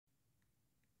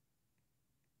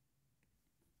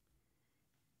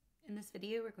In this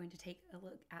video, we're going to take a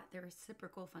look at the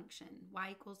reciprocal function,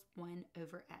 y equals 1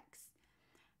 over x.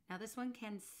 Now this one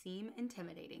can seem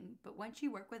intimidating, but once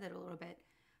you work with it a little bit,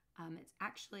 it's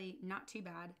actually not too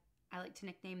bad. I like to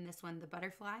nickname this one the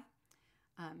butterfly.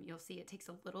 You'll see it takes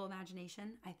a little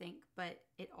imagination, I think, but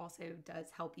it also does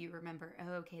help you remember,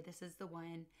 oh, okay, this is the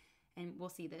one, and we'll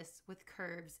see this with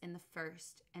curves in the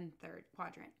first and third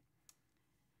quadrant.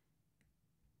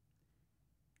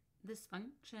 This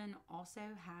function also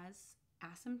has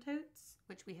asymptotes,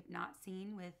 which we have not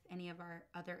seen with any of our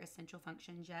other essential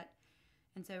functions yet.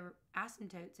 And so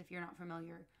asymptotes, if you're not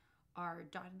familiar, are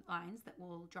dotted lines that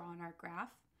we'll draw on our graph,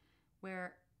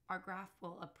 where our graph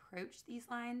will approach these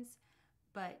lines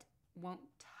but won't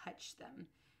touch them.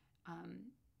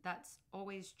 That's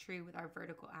always true with our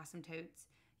vertical asymptotes.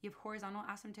 You have horizontal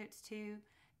asymptotes too,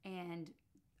 and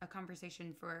a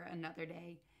conversation for another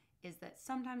day is that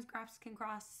sometimes graphs can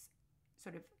cross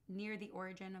sort of near the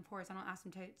origin of horizontal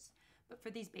asymptotes, but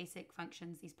for these basic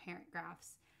functions, these parent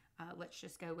graphs, let's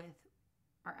just go with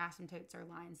our asymptotes are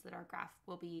lines that our graph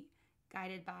will be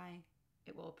guided by.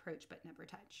 It will approach but never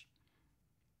touch.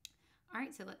 All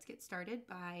right, so let's get started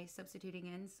by substituting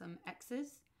in some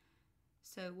x's.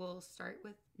 So we'll start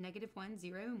with -1,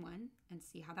 0, and 1 and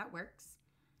see how that works.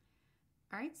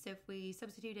 All right, so if we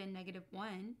substitute in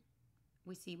 -1,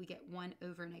 we see we get 1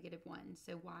 over -1,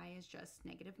 so y is just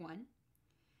 -1.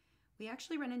 We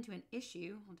actually run into an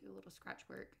issue. I'll do a little scratch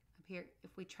work up here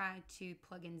if we try to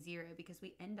plug in 0, because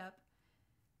we end up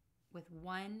with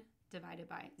 1 divided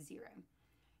by 0.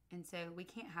 And so we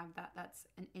can't have that. That's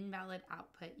an invalid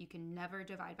output. You can never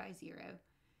divide by 0.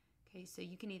 Okay, so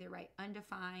you can either write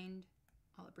undefined,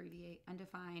 I'll abbreviate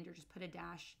undefined, or just put a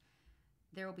dash.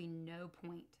 There will be no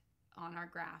point on our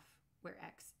graph where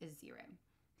x is 0.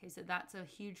 Okay, so that's a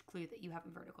huge clue that you have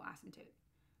a vertical asymptote.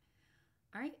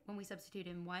 All right, when we substitute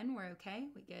in 1, we're okay.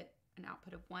 We get an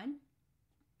output of 1.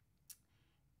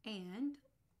 And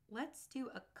let's do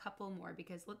a couple more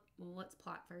because let's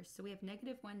plot first. So we have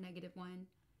 -1, -1,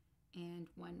 and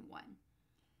 1, 1.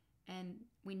 And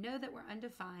we know that we're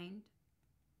undefined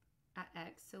at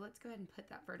x, so let's go ahead and put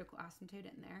that vertical asymptote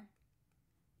in there.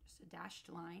 Just a dashed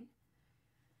line.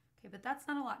 Okay, but that's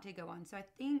not a lot to go on. So I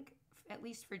think, at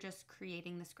least for just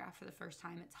creating this graph for the first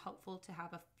time, it's helpful to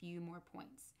have a few more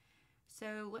points.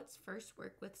 So let's first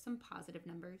work with some positive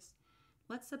numbers.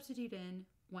 Let's substitute in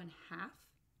 1/2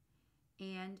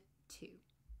 and 2.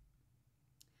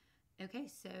 Okay,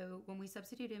 so when we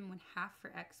substitute in 1/2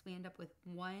 for x, we end up with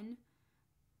 1,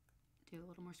 do a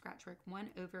little more scratch work,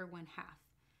 1 over 1/2.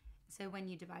 So when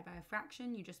you divide by a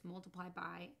fraction, you just multiply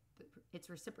by its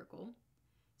reciprocal.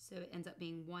 So it ends up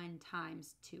being 1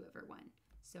 times 2 over 1.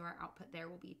 So our output there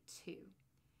will be 2.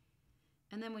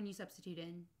 And then when you substitute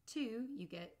in 2, you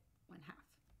get 1/2.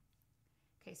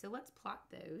 Okay, so let's plot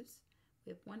those.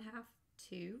 We have 1/2,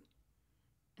 2,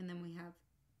 and then we have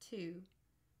 2,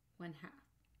 1/2.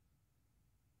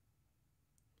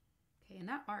 Okay, and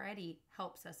that already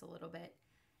helps us a little bit.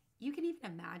 You can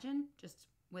even imagine, just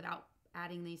without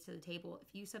adding these to the table,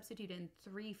 if you substitute in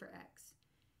 3 for x,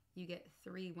 you get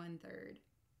 3 1/3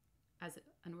 as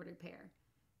an ordered pair.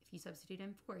 If you substitute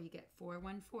in 4, you get 4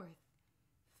 1/4,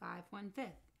 5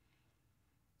 1/5.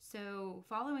 So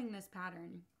following this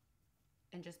pattern,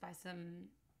 and just by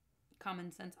some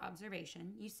common sense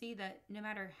observation, you see that no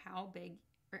matter how big,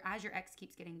 or as your x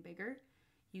keeps getting bigger,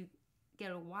 you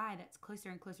get a y that's closer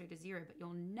and closer to 0, but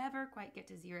you'll never quite get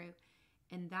to 0.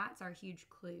 And that's our huge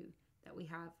clue that we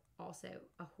have also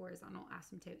a horizontal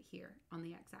asymptote here on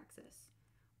the x-axis,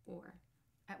 or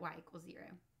at y equals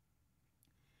 0.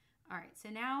 All right,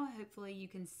 so now hopefully you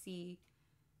can see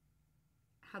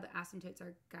how the asymptotes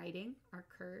are guiding our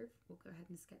curve. We'll go ahead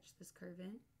and sketch this curve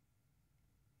in.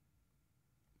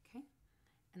 Okay,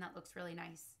 and that looks really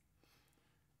nice.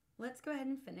 Let's go ahead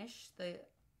and finish the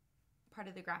part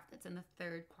of the graph that's in the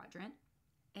third quadrant.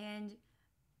 And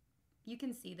you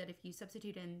can see that if you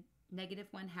substitute in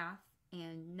 -1/2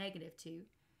 and -2,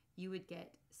 you would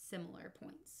get similar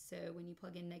points. So when you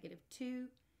plug in -2,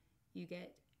 you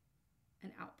get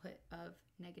an output of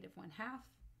 -1/2.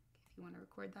 If you want to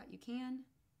record that, you can.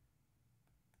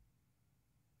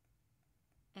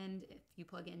 And if you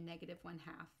plug in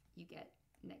 -1/2, you get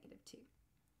 -2.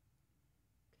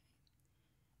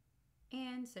 Okay.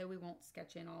 And so we won't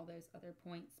sketch in all those other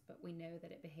points, but we know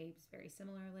that it behaves very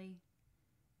similarly.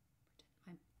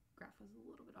 My graph was a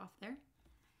little bit off there.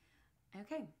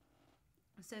 Okay,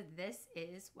 so this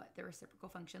is what the reciprocal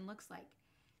function looks like.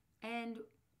 And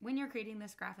when you're creating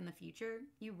this graph in the future,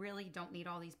 you really don't need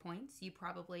all these points. You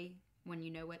probably, when you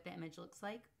know what the image looks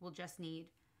like, will just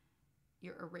need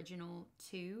your original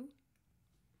 2.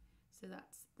 So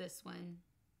that's this one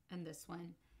and this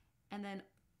one. And then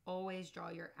always draw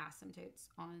your asymptotes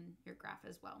on your graph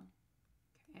as well.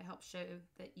 Okay, it helps show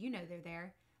that you know they're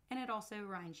there, and it also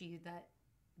reminds you that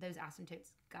those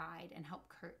asymptotes guide and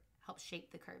help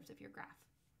shape the curves of your graph.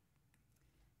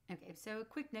 Okay, so a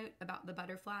quick note about the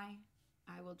butterfly.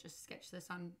 I will just sketch this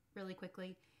on really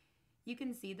quickly. You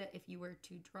can see that if you were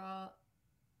to draw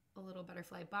a little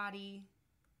butterfly body,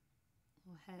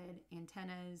 little head,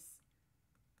 antennas,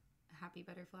 a happy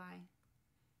butterfly,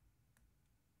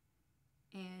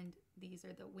 and these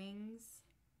are the wings,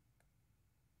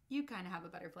 you kind of have a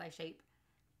butterfly shape.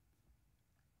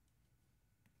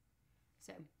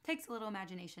 So takes a little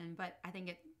imagination, but I think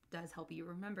it does help you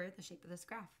remember the shape of this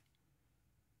graph.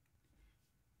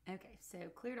 Okay, so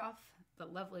cleared off the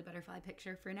lovely butterfly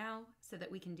picture for now so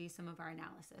that we can do some of our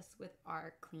analysis with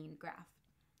our clean graph.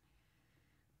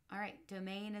 All right,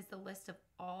 domain is the list of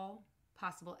all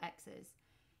possible x's.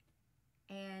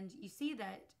 And you see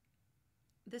that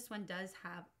this one does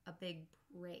have a big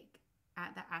break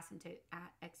at the asymptote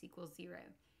at x equals 0.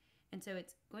 And so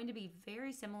it's going to be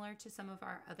very similar to some of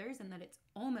our others in that it's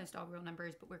almost all real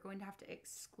numbers, but we're going to have to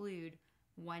exclude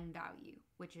one value,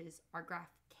 which is our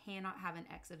graph cannot have an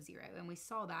x of 0. And we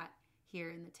saw that here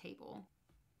in the table.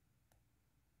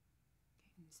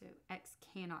 Okay, so x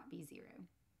cannot be 0.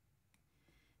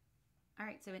 All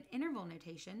right, so in interval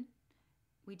notation,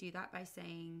 we do that by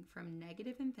saying from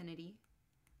negative infinity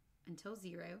until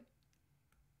 0,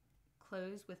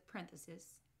 close with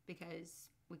parentheses because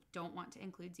we don't want to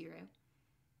include 0.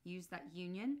 Use that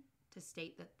union to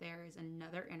state that there is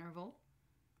another interval.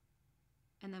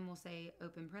 And then we'll say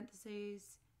open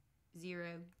parentheses, 0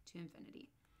 to infinity.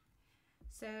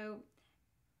 So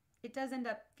it does end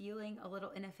up feeling a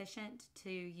little inefficient to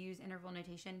use interval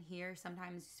notation here.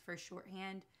 Sometimes for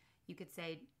shorthand, you could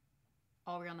say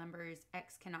all real numbers,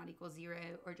 x cannot equal 0,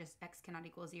 or just x cannot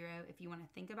equal 0 if you want to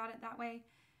think about it that way.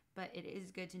 But it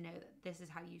is good to know that this is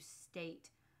how you state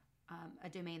a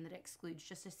domain that excludes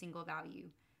just a single value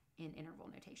in interval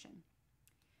notation.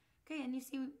 Okay, and you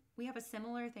see we have a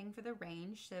similar thing for the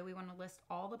range, so we want to list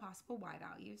all the possible y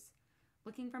values.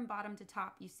 Looking from bottom to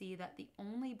top, you see that the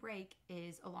only break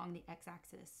is along the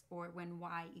x-axis, or when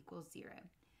y equals 0.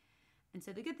 And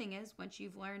so the good thing is, once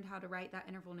you've learned how to write that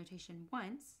interval notation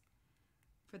once,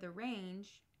 for the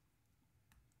range,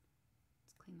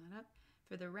 let's clean that up.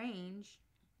 For the range,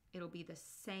 it'll be the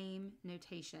same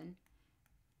notation.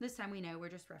 This time we know we're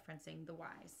just referencing the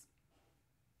y's.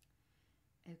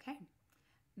 Okay,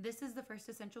 this is the first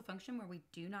essential function where we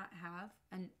do not have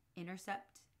an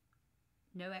intercept,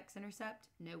 no x-intercept,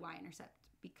 no y-intercept,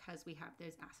 because we have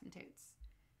those asymptotes.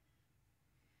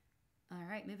 All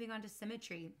right, moving on to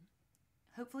symmetry.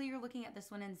 Hopefully you're looking at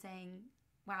this one and saying,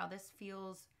 wow, this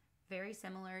feels very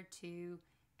similar to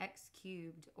x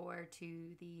cubed or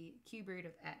to the cube root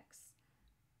of x,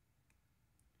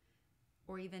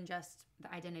 or even just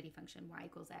the identity function y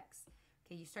equals x.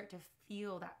 Okay, you start to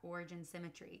feel that origin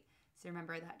symmetry. So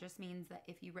remember, that just means that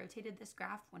if you rotated this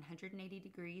graph 180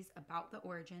 degrees about the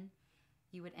origin,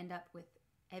 you would end up with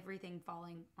everything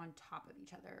falling on top of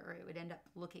each other, or it would end up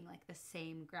looking like the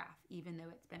same graph, even though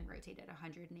it's been rotated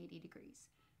 180 degrees.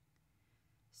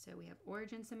 So we have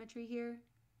origin symmetry here.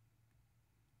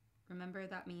 Remember,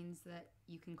 that means that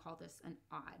you can call this an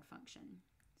odd function.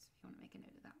 So if you want to make a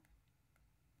note of that.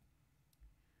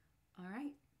 All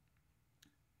right.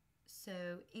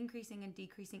 So increasing and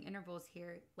decreasing intervals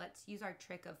here, let's use our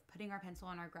trick of putting our pencil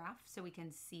on our graph so we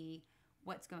can see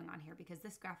what's going on here, because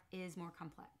this graph is more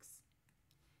complex.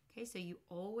 Okay, so you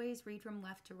always read from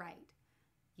left to right.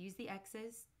 Use the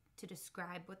x's to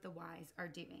describe what the y's are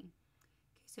doing.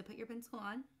 Okay, so put your pencil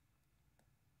on,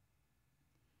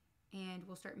 and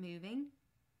we'll start moving.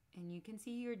 And you can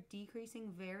see you're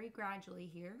decreasing very gradually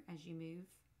here as you move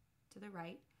to the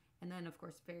right, and then of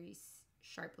course very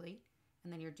sharply,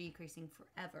 and then you're decreasing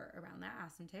forever around that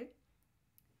asymptote.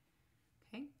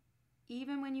 Okay,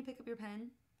 even when you pick up your pen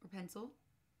or pencil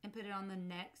and put it on the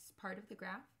next part of the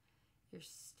graph, you're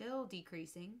still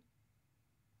decreasing,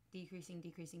 decreasing,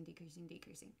 decreasing, decreasing,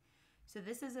 decreasing. So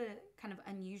this is a kind of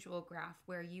unusual graph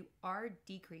where you are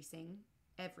decreasing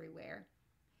everywhere,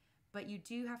 but you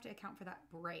do have to account for that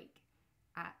break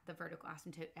at the vertical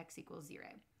asymptote x equals 0.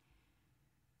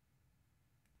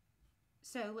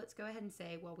 So let's go ahead and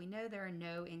say, well, we know there are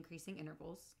no increasing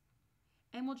intervals,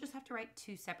 and we'll just have to write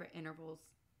two separate intervals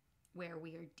where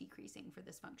we are decreasing for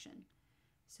this function.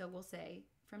 So we'll say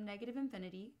from negative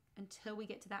infinity until we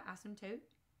get to that asymptote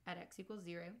at x equals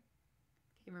 0.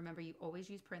 Okay, remember, you always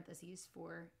use parentheses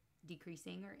for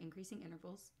decreasing or increasing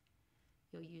intervals.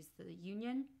 You'll use the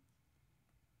union,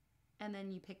 and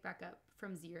then you pick back up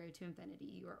from 0 to infinity.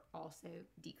 You are also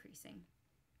decreasing.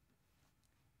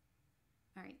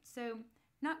 All right, so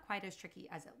not quite as tricky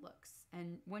as it looks.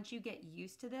 And once you get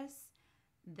used to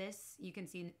this, you can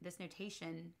see this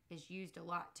notation is used a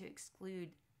lot to exclude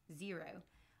 0.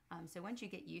 So once you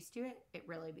get used to it, it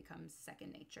really becomes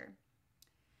second nature.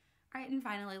 All right, and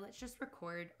finally, let's just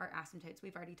record our asymptotes.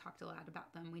 We've already talked a lot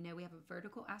about them. We know we have a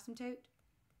vertical asymptote,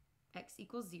 x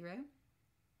equals 0.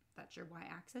 That's your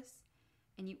y-axis.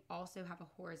 And you also have a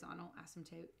horizontal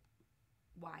asymptote,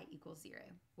 y equals 0,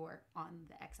 or on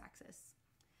the x-axis.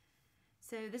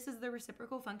 So this is the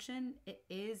reciprocal function. It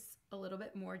is a little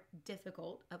bit more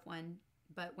difficult of one,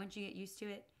 but once you get used to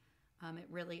it, it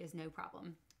really is no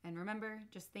problem. And remember,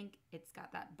 just think it's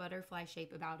got that butterfly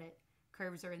shape about it.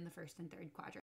 Curves are in the first and third quadrant.